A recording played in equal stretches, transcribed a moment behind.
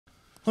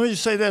Let me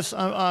just say this.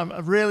 I'm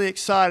really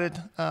excited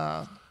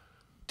to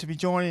be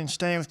joining and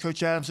staying with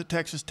Coach Adams at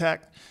Texas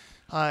Tech.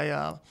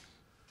 I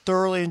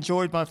thoroughly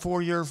enjoyed my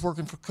 4 years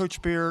working for Coach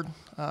Beard.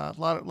 A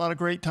lot of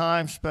great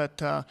times,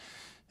 but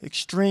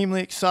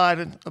extremely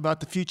excited about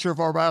the future of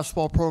our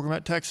basketball program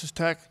at Texas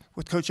Tech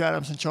with Coach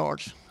Adams in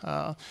charge.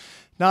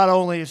 Not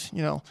only is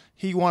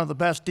he one of the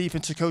best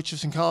defensive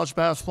coaches in college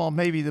basketball,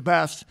 maybe the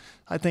best.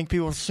 I think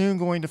people are soon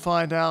going to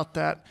find out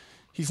that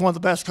he's one of the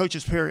best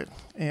coaches, period.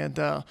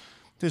 And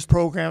this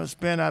program has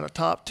been at a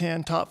top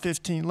 10, top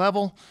 15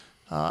 level.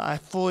 I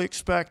fully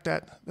expect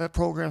that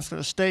program is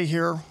going to stay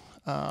here.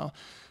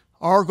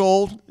 Our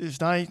goal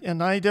is not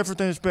any different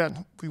than it's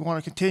been. We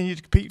want to continue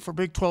to compete for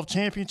Big 12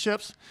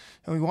 championships,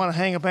 and we want to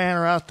hang a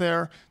banner out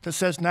there that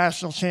says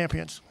national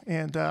champions.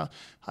 And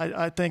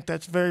I think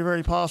that's very,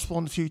 very possible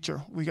in the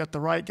future. We got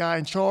the right guy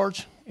in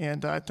charge,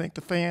 and I think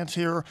the fans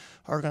here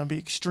are going to be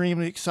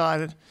extremely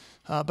excited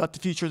about the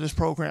future of this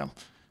program.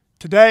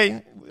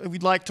 Today,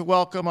 we'd like to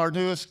welcome our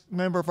newest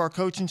member of our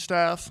coaching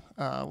staff.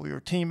 We were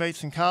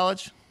teammates in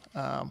college.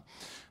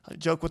 I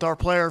joke with our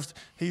players.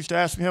 He used to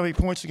ask me how many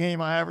points a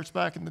game I averaged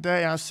back in the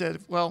day. I said,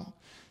 well,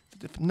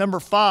 if number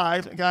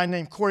 5, a guy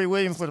named Corey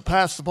Williams, would have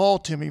passed the ball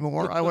to me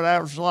more, I would have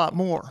averaged a lot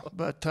more.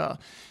 But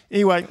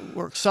anyway,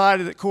 we're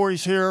excited that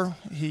Corey's here.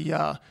 He's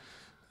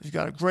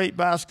got a great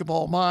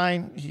basketball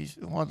mind. He's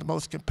one of the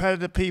most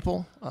competitive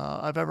people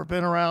I've ever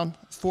been around.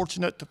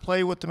 Fortunate to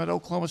play with him at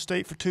Oklahoma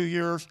State for 2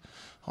 years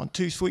on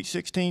 2 Sweet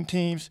 16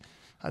 teams.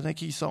 I think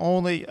he's the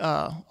only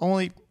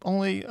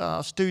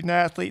student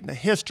athlete in the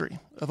history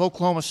of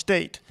Oklahoma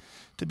State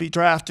to be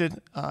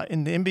drafted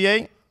in the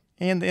NBA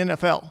and the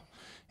NFL.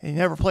 And he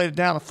never played a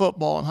down of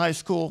football in high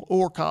school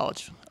or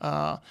college.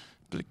 The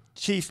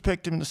Chiefs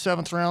picked him in the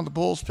 7th round. The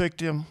Bulls picked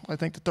him, I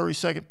think, the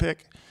 32nd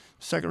pick,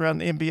 2nd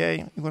round in the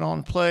NBA. He went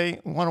on to play,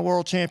 won a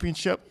world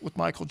championship with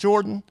Michael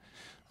Jordan.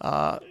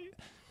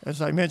 As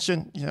I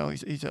mentioned,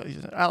 he's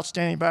an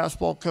outstanding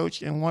basketball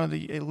coach and one of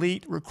the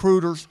elite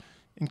recruiters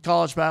in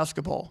college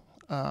basketball.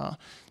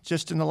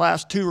 Just in the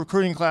last 2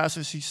 recruiting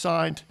classes, he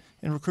signed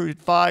and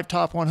recruited 5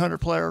 top 100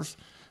 players.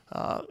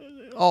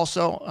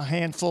 Also, a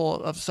handful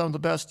of some of the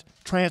best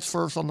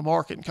transfers on the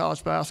market in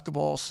college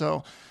basketball.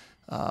 So,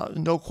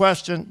 no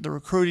question, the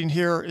recruiting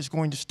here is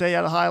going to stay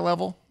at a high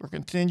level. We're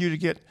going to continue to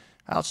get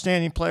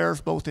outstanding players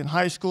both in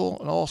high school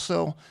and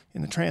also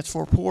in the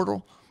transfer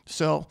portal.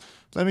 So,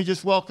 let me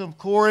just welcome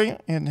Corey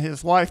and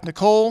his wife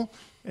Nicole,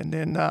 and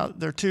then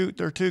their two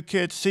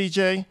kids,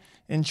 CJ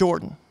and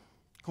Jordan.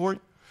 Corey?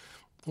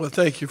 Well,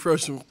 thank you.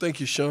 First of all, thank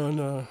you,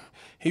 Sean.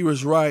 He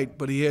was right,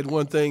 but he had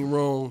one thing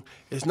wrong.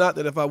 It's not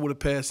that if I would have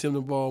passed him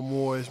the ball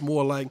more. It's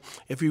more like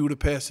if he would have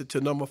passed it to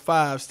number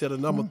 5 instead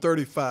of number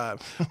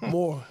 35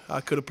 more,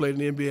 I could have played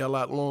in the NBA a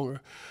lot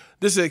longer.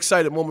 This is an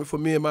exciting moment for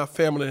me and my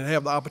family to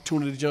have the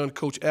opportunity to join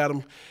Coach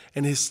Adam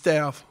and his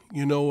staff.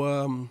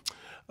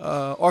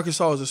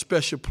 Arkansas is a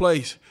special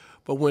place,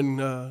 but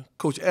when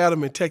Coach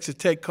Adam and Texas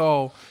Tech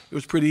called, it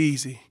was pretty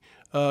easy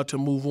to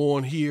move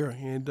on here.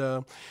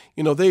 And,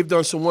 they've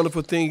done some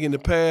wonderful things in the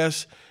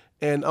past,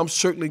 and I'm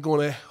certainly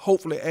going to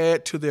hopefully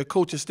add to their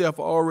coaching staff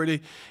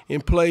already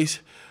in place.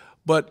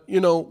 But,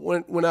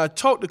 when I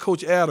talk to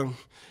Coach Adam,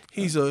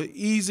 he's an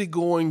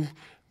easygoing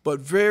but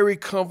very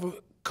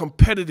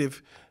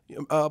competitive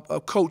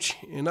coach.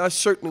 And I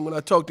certainly, when I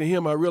talk to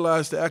him, I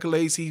realize the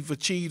accolades he's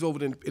achieved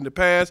in the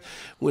past,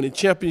 winning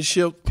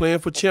championships, playing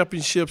for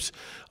championships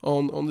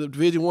on the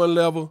Division I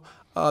level,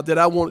 that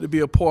I wanted to be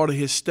a part of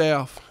his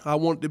staff. I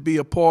wanted to be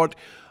a part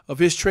of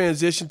his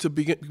transition to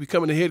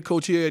becoming the head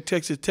coach here at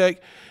Texas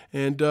Tech,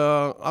 and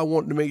I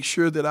wanted to make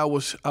sure that I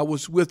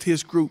was with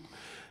his group.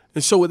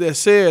 And so, with that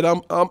said,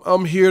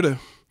 I'm here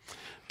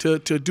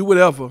to do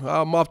whatever.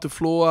 I'll mop the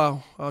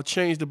floor. I'll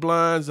change the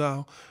blinds.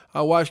 I'll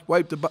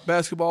wipe the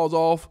basketballs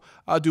off.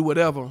 I'll do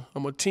whatever.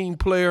 I'm a team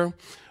player,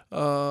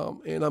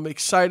 and I'm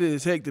excited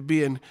as heck to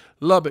be in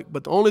Lubbock.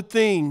 But the only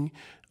thing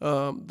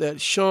that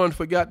Sean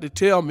forgot to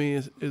tell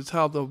me is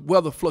how the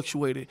weather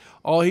fluctuated.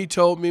 All he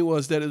told me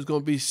was that it was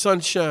going to be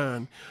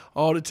sunshine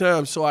all the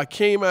time. So I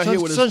came out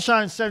here with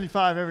sunshine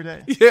 75 every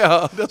day.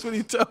 Yeah, that's what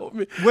he told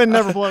me. Wind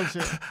never blows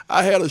here.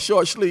 I had a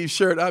short sleeve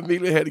shirt. I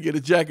immediately had to get a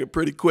jacket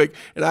pretty quick,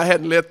 and I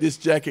hadn't let this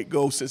jacket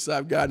go since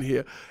I've gotten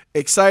here.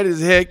 Excited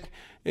as heck,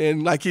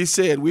 and like he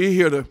said, we're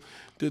here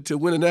to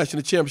win a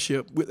national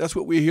championship. That's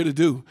what we're here to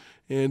do,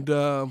 and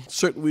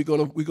certainly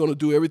we're gonna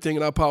do everything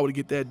in our power to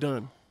get that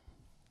done.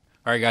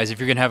 All right, guys, if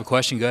you're going to have a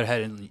question, go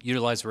ahead and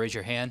utilize the raise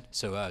your hand.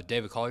 So,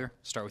 David Collier,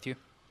 start with you.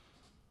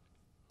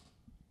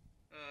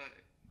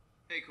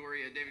 Hey, Corey,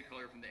 David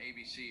Collier from the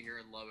ABC here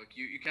in Lubbock.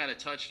 You kind of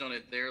touched on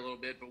it there a little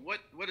bit, but what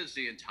has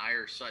the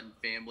entire Sutton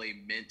family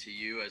meant to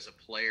you as a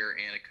player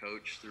and a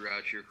coach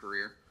throughout your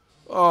career?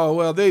 Oh,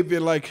 well, they've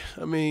been like,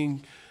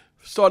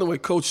 starting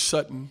with Coach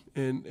Sutton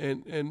and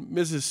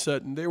Mrs.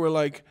 Sutton, they were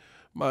like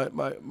my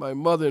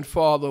mother and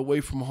father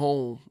away from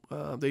home.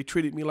 They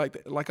treated me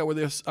like I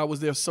was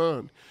their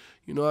son.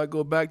 I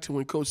go back to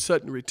when Coach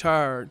Sutton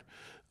retired,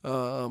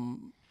 5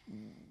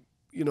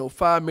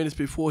 minutes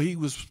before he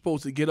was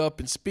supposed to get up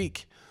and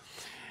speak,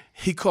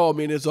 he called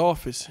me in his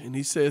office, and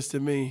he says to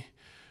me,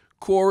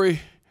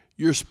 "Corey,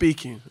 you're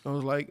speaking." I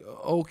was like,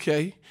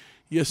 "Okay,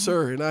 yes,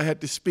 sir." And I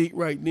had to speak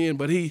right then.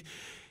 But he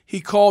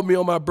called me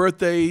on my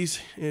birthdays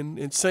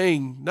and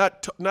sang,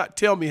 not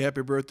tell me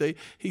happy birthday.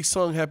 He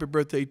sung happy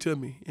birthday to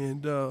me.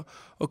 And,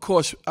 of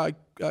course, I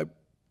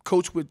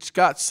coached with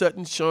Scott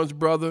Sutton, Sean's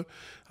brother.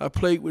 I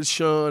played with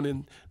Sean,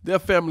 and their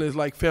family is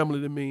like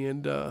family to me.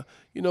 And,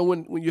 you know,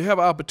 when you have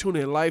an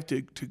opportunity in life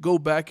to go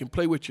back and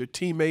play with your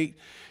teammate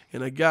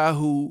and a guy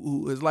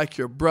who is like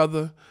your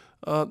brother,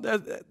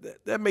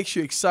 that makes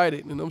you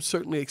excited. And I'm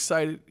certainly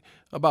excited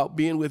about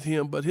being with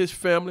him. But his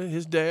family,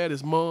 his dad,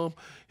 his mom,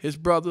 his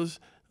brothers,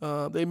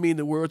 they mean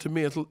the world to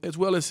me, as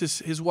well as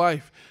his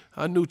wife.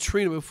 I knew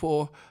Trina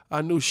before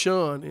I knew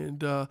Sean,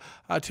 and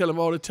I tell him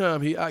all the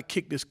time, I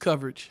kicked his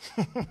coverage.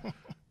 A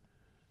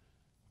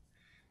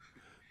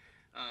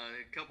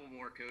couple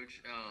more,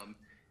 Coach.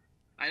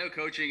 I know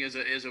coaching is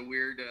a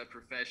weird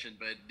profession,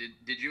 but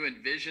did you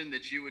envision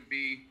that you would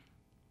be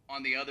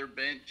on the other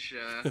bench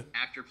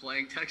after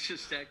playing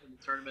Texas Tech in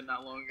the tournament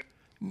not long ago?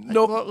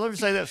 No. Well, let me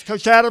say this,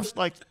 Coach Adams,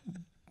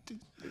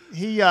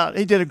 he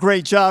did a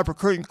great job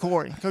recruiting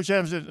Corey. Coach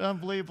Adams did an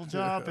unbelievable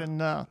job,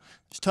 and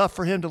it's tough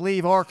for him to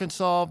leave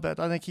Arkansas, but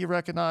I think he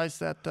recognized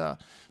that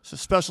it's a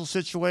special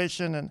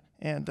situation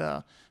and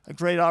a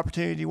great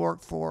opportunity to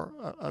work for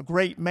a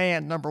great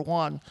man, number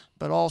one,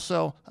 but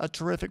also a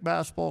terrific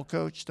basketball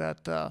coach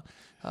that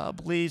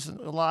believes in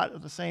a lot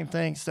of the same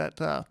things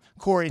that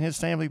Corey and his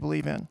family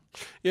believe in.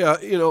 Yeah,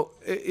 you know,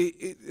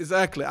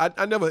 exactly.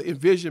 I never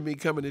envisioned me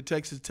coming to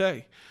Texas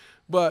Tech,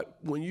 but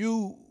when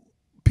you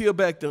peel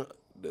back the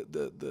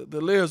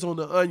layers on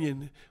the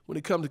onion when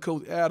it comes to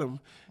Coach Adams,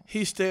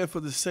 he stands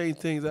for the same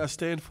things I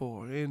stand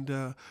for. And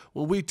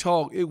when we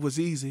talk, it was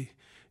easy.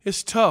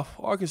 It's tough.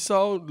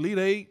 Arkansas, Elite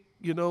Eight,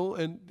 you know,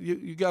 and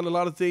you got a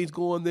lot of things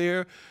going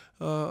there,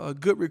 a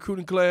good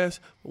recruiting class.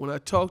 But when I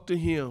talked to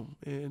him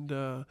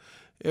and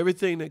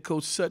everything that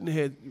Coach Sutton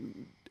had,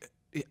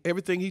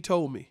 everything he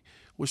told me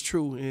was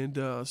true.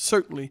 And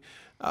certainly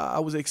I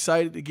was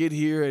excited to get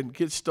here and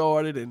get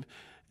started. And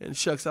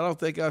shucks, I don't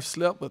think I've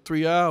slept but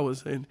 3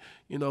 hours. And,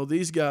 you know,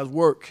 these guys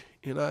work,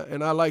 and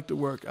I like to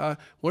work.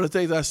 One of the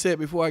things I said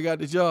before I got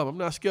the job, I'm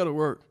not scared of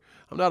work.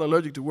 I'm not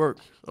allergic to work.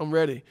 I'm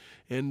ready.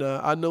 And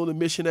I know the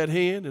mission at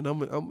hand, and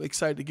I'm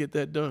excited to get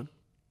that done.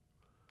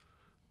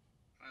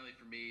 Finally,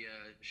 for me,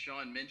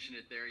 Sean mentioned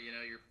it there, you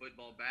know, your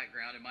football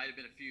background. It might have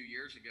been a few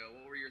years ago.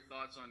 What were your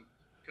thoughts on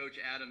Coach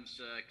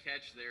Adams'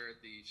 catch there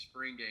at the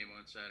spring game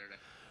on Saturday?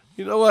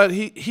 You know what?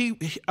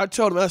 I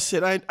told him, I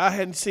said, I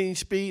hadn't seen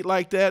speed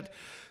like that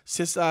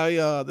since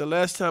the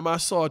last time I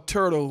saw a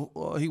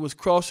turtle. He was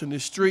crossing the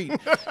street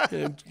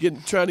and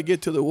trying to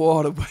get to the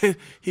water. But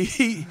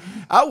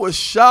I was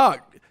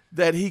shocked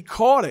that he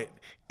caught it,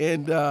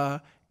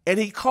 and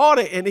he caught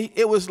it, and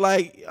it was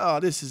like, oh,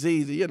 this is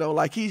easy, you know,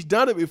 like he's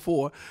done it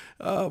before.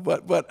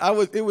 But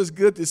it was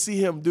good to see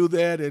him do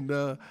that,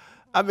 and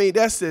I mean,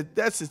 that's the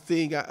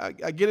thing. I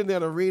get in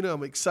that arena,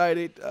 I'm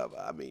excited.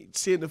 I mean,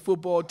 seeing the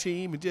football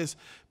team and just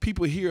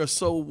people here are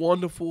so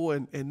wonderful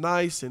and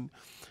nice, and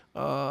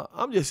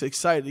I'm just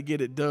excited to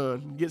get it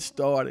done, get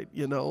started,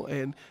 you know,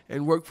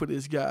 and work for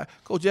this guy.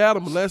 Coach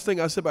Adams, the last thing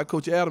I said about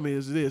Coach Adams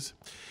is this.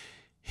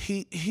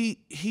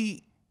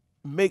 He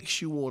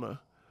makes you want to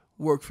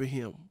work for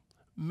him,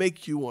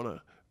 make you want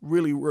to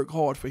really work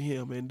hard for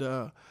him. And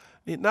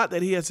not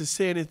that he has to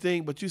say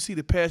anything, but you see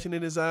the passion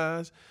in his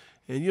eyes,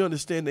 and you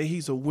understand that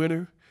he's a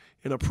winner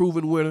and a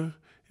proven winner,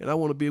 and I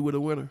want to be with a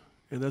winner,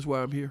 and that's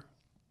why I'm here.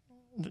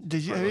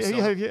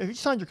 Have you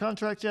signed your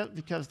contract yet?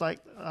 Because that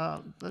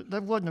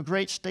wasn't a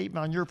great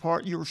statement on your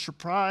part. You were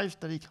surprised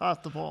that he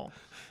caught the ball.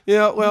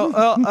 Yeah, well,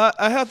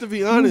 I have to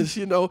be honest.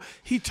 You know,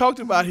 he talked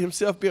about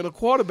himself being a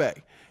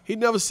quarterback. He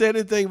never said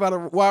anything about a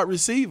wide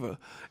receiver.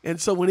 And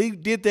so when he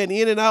did that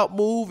in and out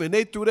move and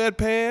they threw that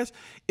pass,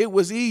 it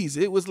was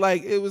easy. It was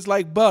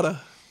like butter.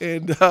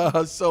 And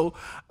so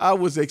I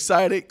was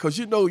excited because,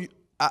 you know,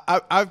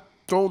 I've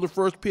thrown the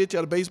first pitch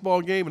at a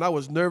baseball game, and I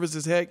was nervous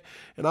as heck.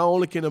 And I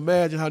only can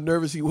imagine how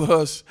nervous he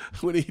was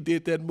when he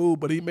did that move.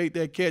 But he made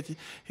that catch.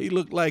 He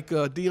looked like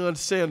Deion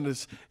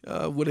Sanders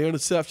with an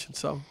interception.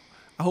 So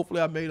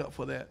hopefully I made up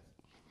for that.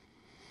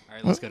 All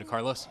right, let's go to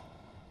Carlos.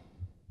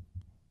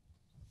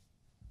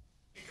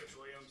 Hey, Coach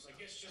Williams,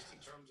 I guess just in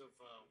terms of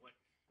what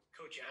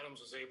Coach Adams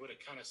was able to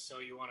kind of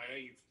sell you on, I know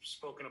you've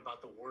spoken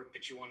about the work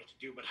that you wanted to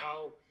do, but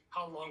how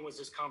long was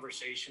this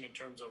conversation in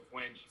terms of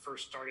when he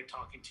first started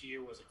talking to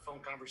you? Was it phone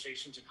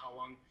conversations, and how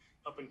long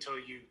up until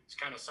you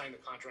kind of signed the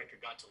contract or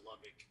got to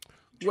Lubbock?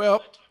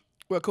 Well,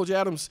 Coach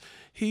Adams,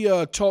 he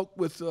talked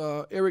with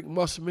Eric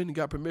Musselman and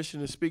got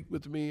permission to speak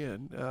with me,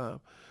 and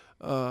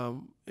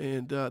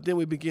then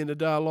we began the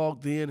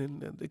dialogue then,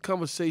 and the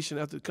conversation,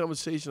 after the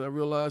conversation, I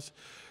realized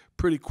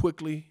pretty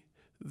quickly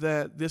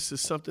that this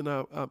is something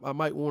I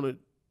might want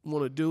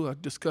to do. I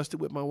discussed it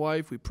with my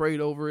wife. We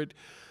prayed over it.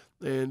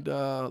 And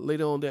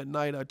later on that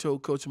night, I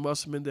told Coach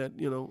Musselman that,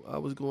 I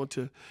was going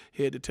to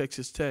head to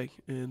Texas Tech.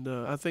 And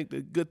I think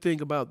the good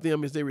thing about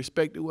them is they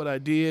respected what I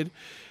did.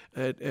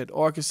 At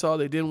Arkansas,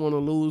 they didn't want to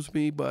lose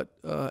me, but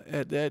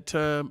at that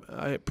time,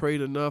 I had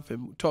prayed enough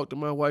and talked to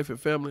my wife and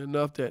family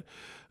enough that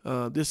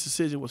this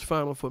decision was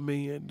final for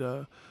me.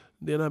 And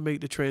then I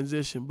made the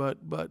transition. But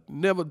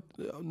never,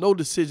 no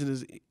decision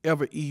is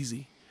ever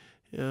easy.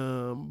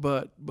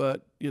 But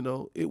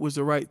it was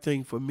the right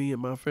thing for me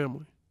and my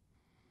family.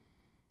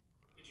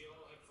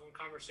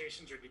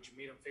 Conversations, or did you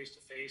meet him face to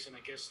face? And I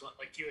guess,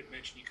 like you had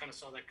mentioned, you kind of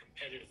saw that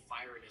competitive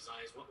fire in his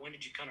eyes. When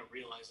did you kind of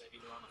realize that,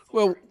 either on the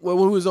phone? Well,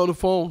 when we was on the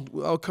phone,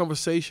 our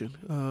conversation,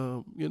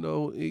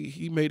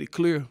 he made it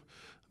clear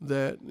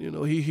that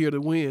he here to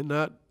win,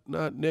 not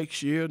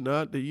next year,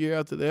 not the year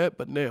after that,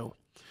 but now.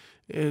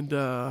 And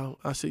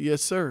I said,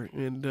 yes, sir.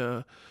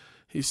 And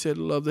he said,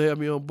 love to have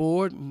me on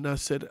board. And I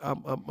said,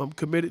 I'm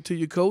committed to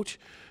you, Coach,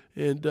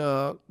 and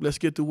let's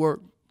get to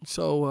work.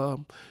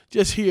 So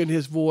just hearing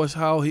his voice,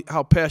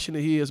 how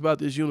passionate he is about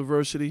this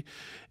university,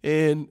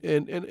 and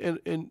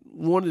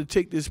wanted to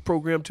take this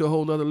program to a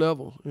whole nother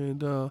level.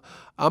 And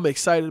I'm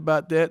excited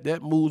about that.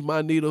 That moves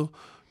my needle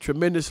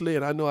tremendously,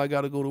 and I know I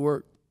got to go to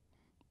work.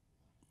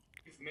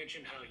 You've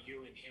mentioned how you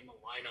and him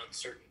align on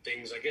certain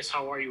things. I guess,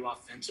 how are you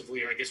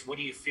offensively, or I guess what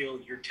do you feel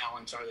your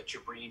talents are that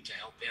you're bringing to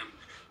help him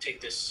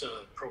take this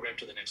program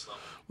to the next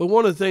level? Well,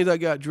 one of the things when I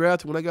got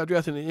drafted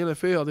in the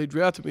NFL, they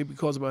drafted me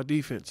because of my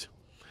defense.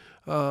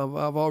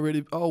 I've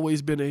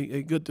always been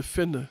a good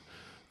defender,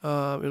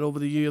 and over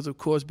the years, of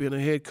course, being a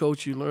head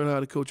coach, you learn how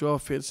to coach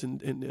offense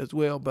and as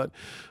well. But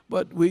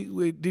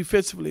we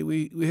defensively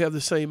we have the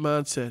same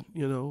mindset,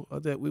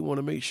 that we want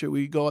to make sure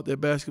we guard their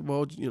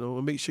basketball,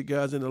 and make sure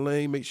guys in the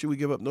lane, make sure we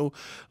give up no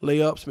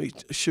layups,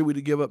 make sure we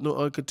give up no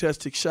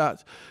uncontested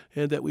shots,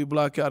 and that we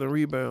block out and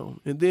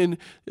rebound. And then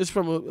it's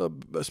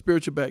from a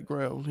spiritual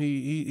background.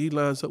 He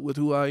lines up with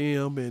who I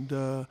am,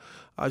 and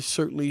I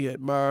certainly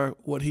admire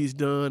what he's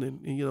done,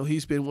 and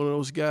he's been one of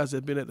those guys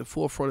that's been at the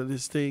forefront of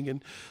this thing,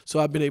 and so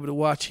I've been able to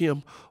watch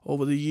him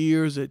over the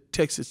years at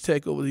Texas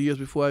Tech, over the years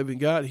before I even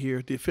got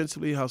here,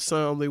 defensively, how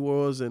sound they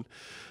was, and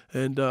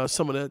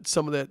some of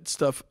that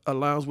stuff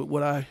aligns with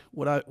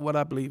what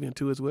I believe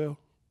into as well.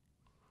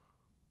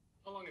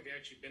 How long have you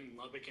actually been in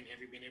Lubbock, and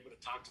have you been able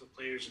to talk to the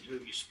players, and who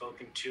have you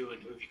spoken to,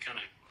 and who have you kind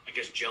of, I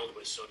guess, gelled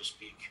with, so to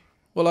speak?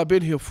 Well, I've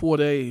been here 4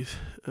 days.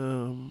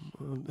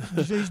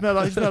 He's met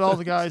all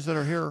the guys that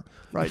are here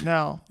right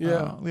now.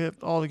 Yeah. We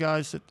have all the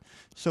guys that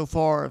so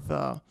far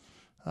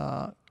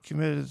have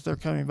committed that they're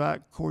coming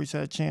back. Corey's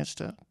had a chance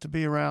to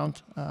be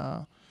around.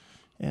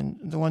 And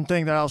the one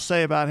thing that I'll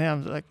say about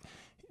him, like,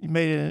 he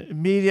made an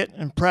immediate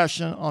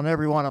impression on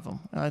every one of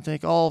them. And I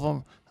think all of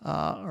them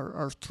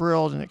are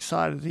thrilled and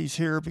excited that he's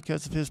here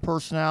because of his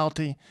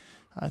personality.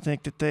 I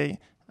think that they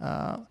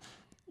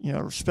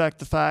respect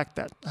the fact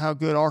that how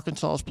good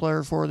Arkansas's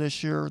players were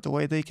this year, the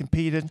way they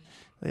competed.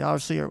 They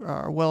obviously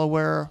are well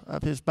aware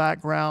of his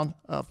background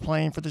of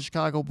playing for the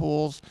Chicago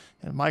Bulls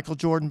and Michael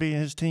Jordan being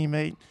his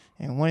teammate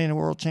and winning a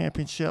world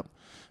championship.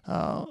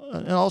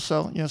 And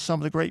also,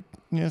 some of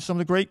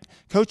the great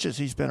coaches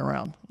he's been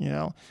around.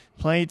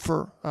 Played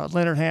for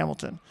Leonard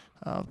Hamilton,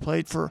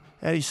 played for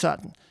Eddie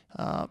Sutton,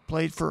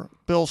 played for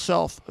Bill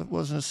Self,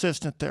 was an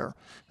assistant there,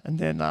 and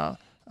then.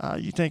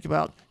 You think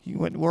about he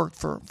went and worked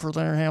for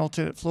Leonard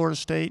Hamilton at Florida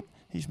State.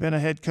 He's been a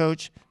head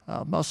coach.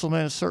 Coach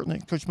Musselman is certainly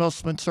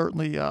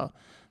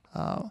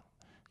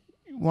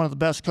one of the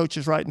best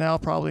coaches right now,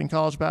 probably in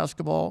college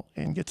basketball,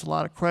 and gets a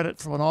lot of credit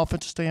from an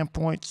offensive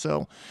standpoint.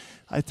 So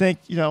I think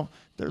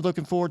they're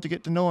looking forward to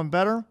get to know him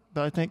better.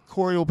 But I think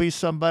Corey will be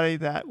somebody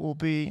that will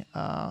be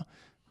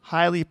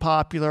highly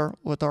popular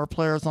with our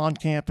players on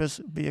campus,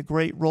 be a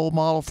great role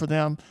model for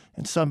them,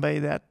 and somebody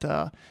that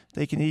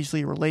they can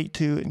easily relate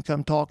to and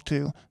come talk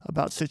to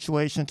about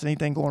situations,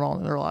 anything going on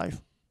in their life.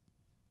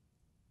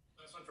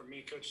 That's one for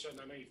me, Coach Sutton.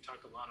 I know you've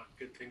talked a lot of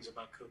good things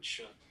about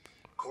Coach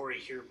Corey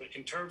here, but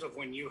in terms of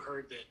when you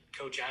heard that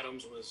Coach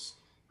Adams was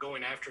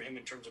going after him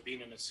in terms of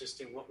being an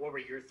assistant, what were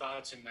your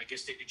thoughts? And I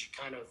guess did you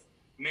kind of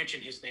mention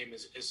his name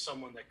as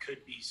someone that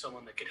could be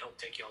someone that could help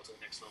take you all to the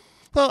next level?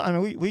 Well, I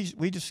mean,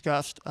 we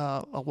discussed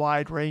a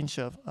wide range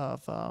of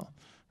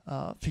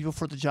people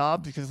for the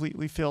job because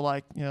we feel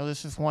like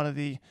this is one of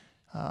the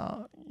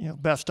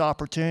best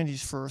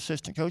opportunities for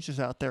assistant coaches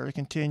out there to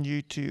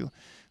continue to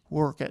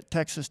work at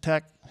Texas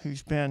Tech,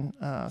 who's been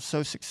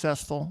so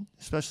successful,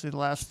 especially the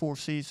last 4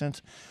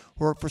 seasons.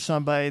 Work for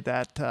somebody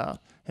that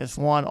has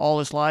won all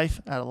his life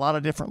at a lot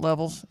of different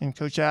levels in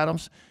Coach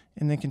Adams,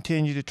 and then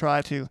continue to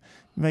try to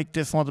make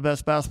this one of the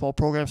best basketball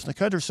programs in the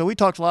country. So we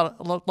talked about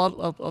a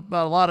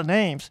lot of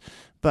names,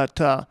 but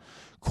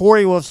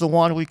Corey was the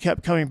one we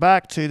kept coming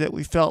back to that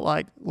we felt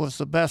like was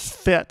the best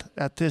fit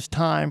at this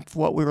time for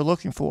what we were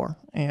looking for.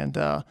 And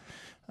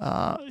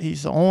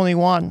he's the only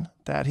one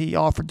that he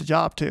offered the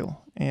job to,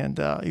 and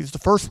he was the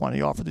first one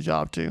he offered the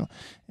job to.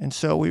 And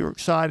so we were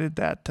excited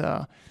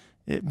that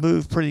it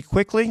moved pretty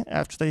quickly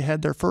after they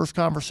had their first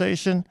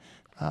conversation.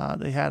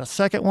 They had a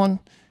second one.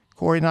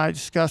 Corey and I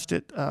discussed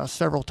it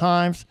several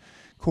times.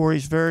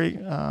 Corey's very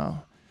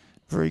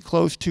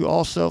close to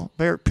also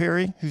Barrett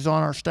Perry, who's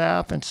on our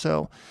staff. And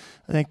so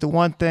I think the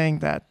one thing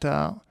that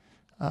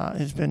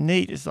has been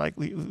neat is like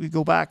we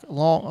go back a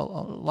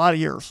lot of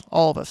years,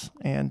 all of us.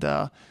 And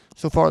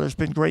so far there's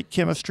been great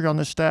chemistry on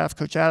this staff.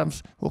 Coach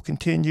Adams will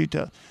continue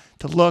to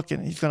look,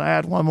 and he's going to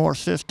add one more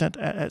assistant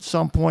at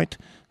some point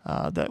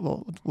that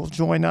will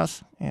join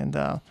us. And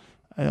I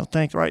don't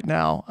think right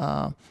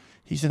now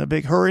he's in a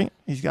big hurry.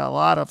 He's got a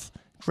lot of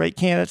great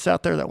candidates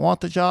out there that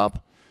want the job.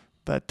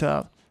 But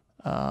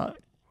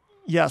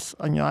yes,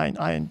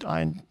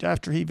 I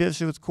after he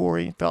visited with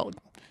Corey, felt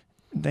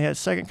they had a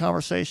second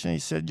conversation. He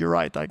said, "You're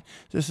right. Like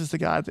this is the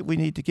guy that we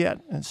need to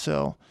get." And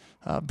so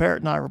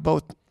Barrett and I were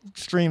both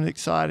extremely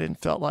excited and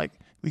felt like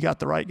we got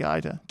the right guy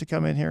to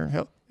come in here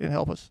and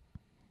help us.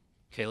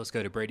 Okay, let's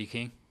go to Brady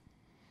King.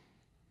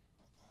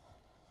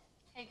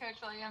 Hey,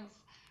 Coach Williams.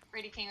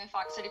 Brady King with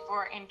Fox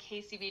 34 and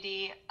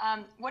KCBD.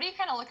 What are you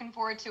kind of looking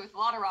forward to with a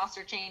lot of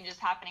roster changes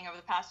happening over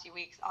the past few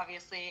weeks,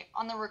 obviously?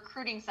 On the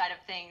recruiting side of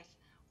things,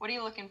 what are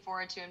you looking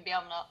forward to in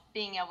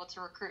being able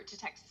to recruit to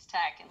Texas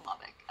Tech and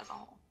Lubbock as a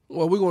whole?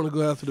 Well, we want to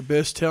go after the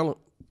best talent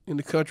in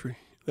the country.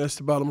 That's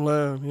the bottom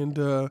line. And,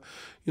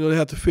 they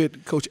have to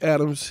fit Coach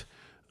Adams'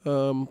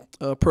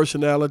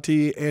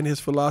 personality and his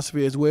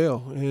philosophy as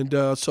well. And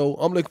so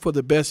I'm looking for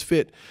the best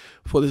fit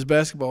for this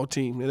basketball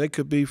team. And that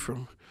could be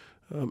from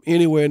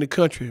anywhere in the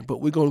country,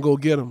 but we're going to go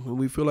get them. And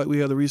we feel like we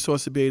have the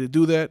resources to be able to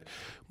do that.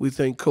 We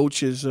think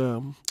Coach is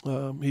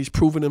he's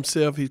proven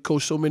himself. He's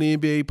coached so many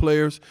NBA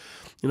players.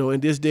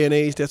 In this day and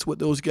age, that's what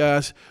those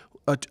guys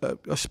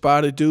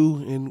aspire to do,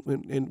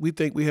 and we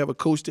think we have a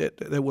coach that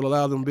will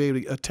allow them to be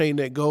able to attain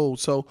that goal.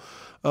 So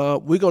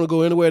we're going to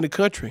go anywhere in the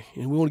country,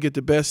 and we want to get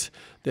the best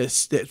that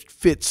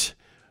fits.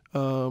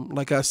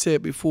 Like I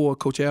said before,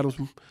 Coach Adams'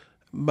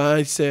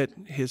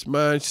 mindset, his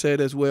mindset,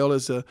 as well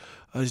as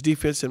his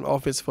defense and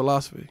offense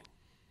philosophy.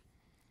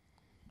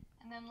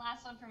 And then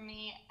last one from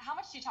me: how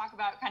much do you talk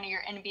about kind of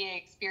your NBA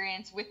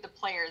experience with the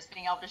players,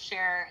 being able to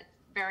share? It's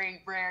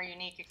very rare,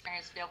 unique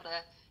experience to be able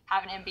to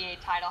have an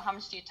NBA title. How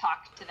much do you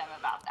talk to them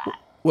about that?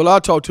 Well, I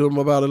talk to them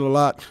about it a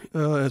lot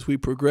as we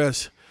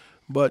progress.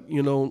 But,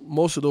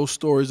 most of those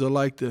stories are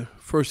like the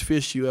first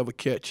fish you ever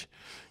catch.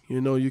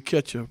 You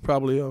catch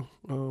probably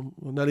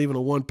not even a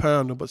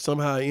 1-pounder, but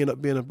somehow it end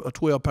up being a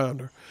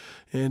 12-pounder.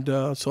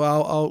 And so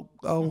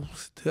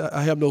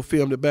I have no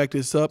film to back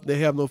this up. They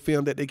have no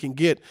film that they can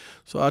get.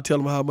 So I tell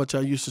them how much I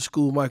used to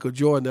school Michael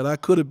Jordan, that I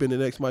could have been the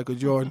next Michael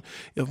Jordan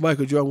if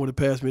Michael Jordan would have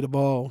passed me the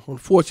ball.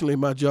 Unfortunately,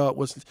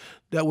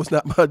 that was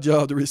not my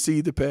job to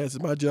receive the passes.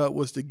 My job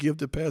was to give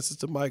the passes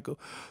to Michael.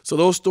 So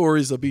those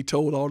stories will be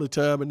told all the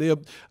time,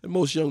 and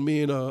most young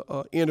men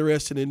are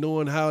interested in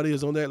knowing how it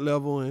is on that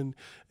level.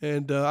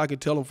 And I can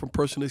tell them from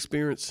personal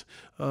experience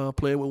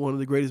playing with one of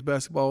the greatest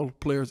basketball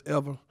players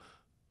ever.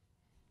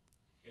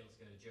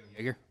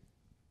 Yeager.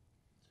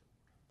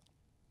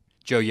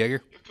 Joe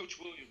Yeager. Yeah, Coach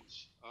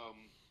Williams,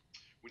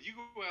 when you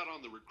go out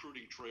on the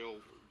recruiting trail,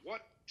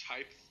 what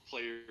type of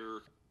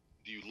player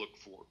do you look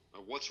for?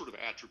 What sort of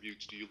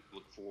attributes do you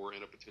look for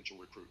in a potential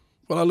recruit?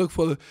 Well, I look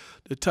for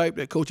the type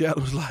that Coach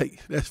Adams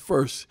likes. That's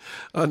first.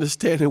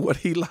 Understanding what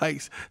he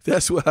likes.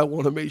 That's what I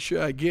want to make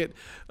sure I get.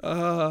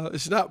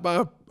 It's not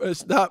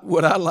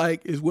what I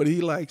like. It's what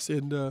he likes.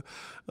 And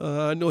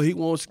I know he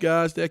wants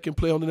guys that can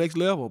play on the next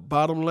level.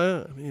 Bottom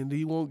line, and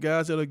he wants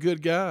guys that are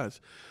good guys.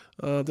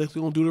 That's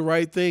going to do the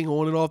right thing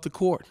on and off the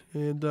court,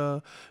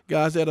 and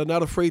guys that are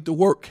not afraid to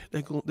work.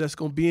 That's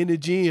going to be in the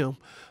gym.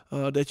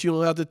 That you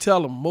don't have to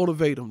tell them,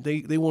 motivate them.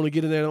 They want to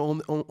get in there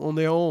on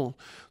their own.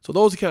 So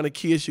those are the kind of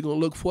kids you're going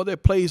to look for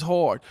that plays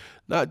hard,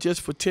 not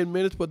just for 10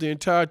 minutes, but the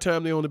entire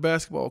time they're on the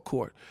basketball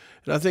court.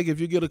 And I think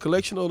if you get a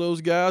collection of those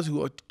guys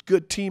who are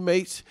good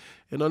teammates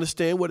and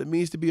understand what it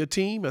means to be a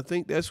team, I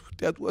think that's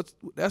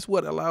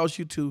what allows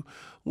you to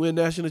win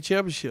national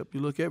championship. You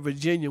look at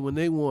Virginia when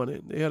they won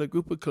it. They had a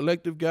group of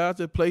collective guys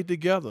that played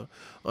together,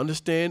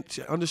 understood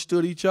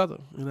each other.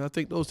 And I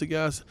think those are the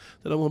guys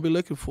that I'm going to be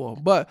looking for.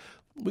 But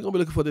we're going to be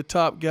looking for the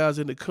top guys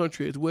in the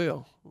country as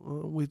well.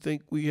 We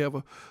think we have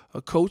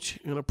a coach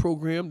and a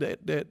program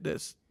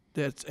that's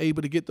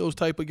able to get those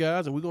type of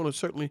guys, and we're going to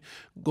certainly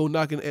go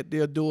knocking at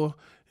their door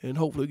and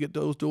hopefully get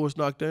those doors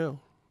knocked down.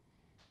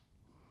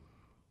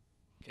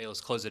 Okay, let's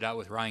close it out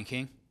with Ryan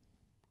King.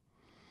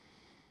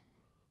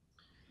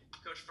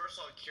 Coach, first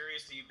of all,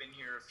 curious that you've been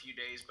here a few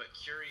days, but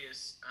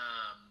curious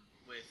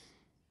with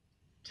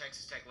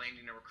Texas Tech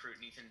landing a recruit,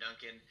 Ethan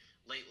Duncan,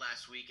 late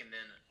last week, and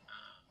then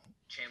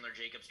Chandler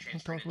Jacobs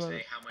transferring in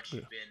today, how much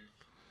you've been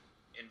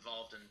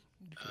involved in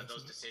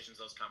those decisions,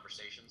 those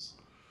conversations?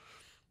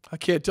 I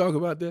can't talk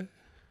about that.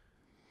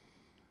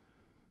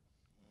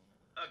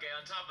 Okay,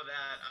 on top of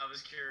that, I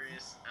was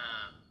curious,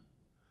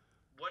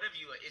 what have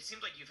you – it seems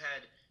like you've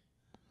had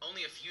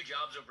only a few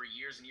jobs over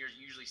years and years.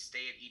 You usually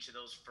stay at each of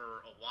those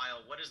for a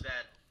while. What is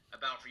that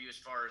about for you as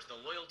far as the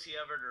loyalty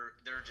of it, or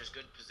they're just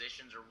good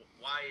positions, or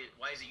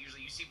why is it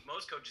usually you see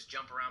most coaches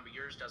jump around, but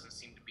yours doesn't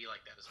seem to be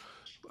like that as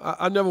much?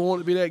 I never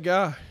wanted to be that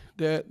guy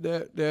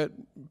that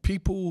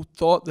people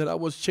thought that I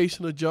was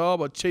chasing a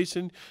job or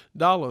chasing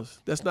dollars.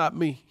 That's not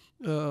me.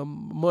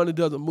 Money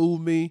doesn't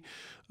move me.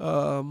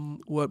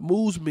 What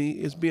moves me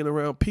is being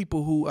around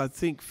people who I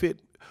think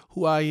fit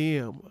who I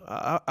am.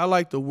 I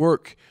like to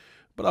work,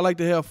 but I like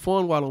to have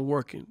fun while I'm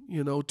working,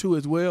 too,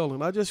 as well.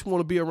 And I just want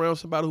to be around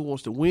somebody who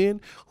wants to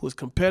win, who's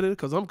competitive,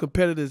 because I'm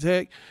competitive as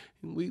heck.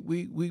 And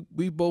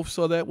we both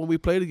saw that when we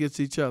played against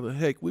each other.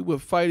 Heck, we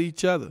would fight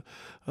each other.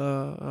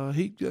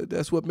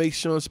 That's what makes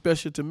Sean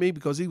special to me,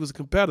 because he was a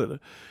competitor,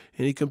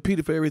 and he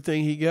competed for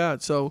everything he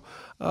got. So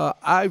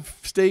I've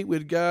stayed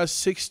with guys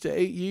 6 to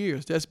 8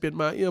 years. That's been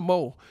my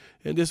MO.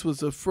 And this was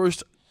the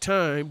first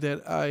time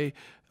that I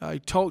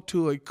talked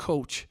to a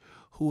coach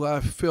who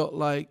I felt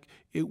like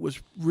it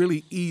was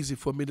really easy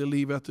for me to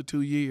leave after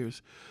 2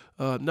 years.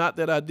 Not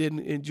that I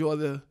didn't enjoy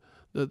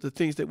the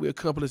things that we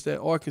accomplished at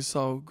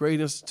Arkansas,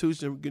 great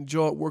institution.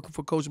 Enjoyed working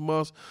for Coach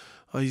Moss.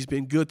 He's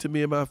been good to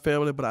me and my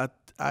family, but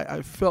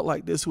I felt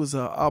like this was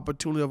an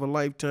opportunity of a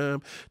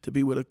lifetime to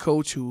be with a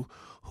coach who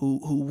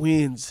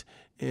wins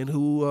and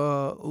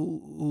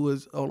who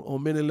is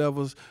on many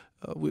levels.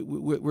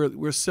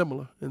 We're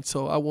similar, and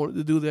so I wanted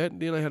to do that. And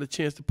then I had a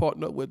chance to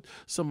partner up with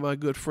some of my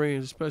good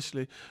friends,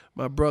 especially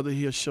my brother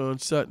here, Sean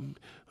Sutton,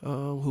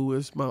 who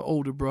is my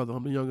older brother.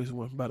 I'm the youngest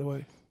one, by the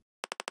way.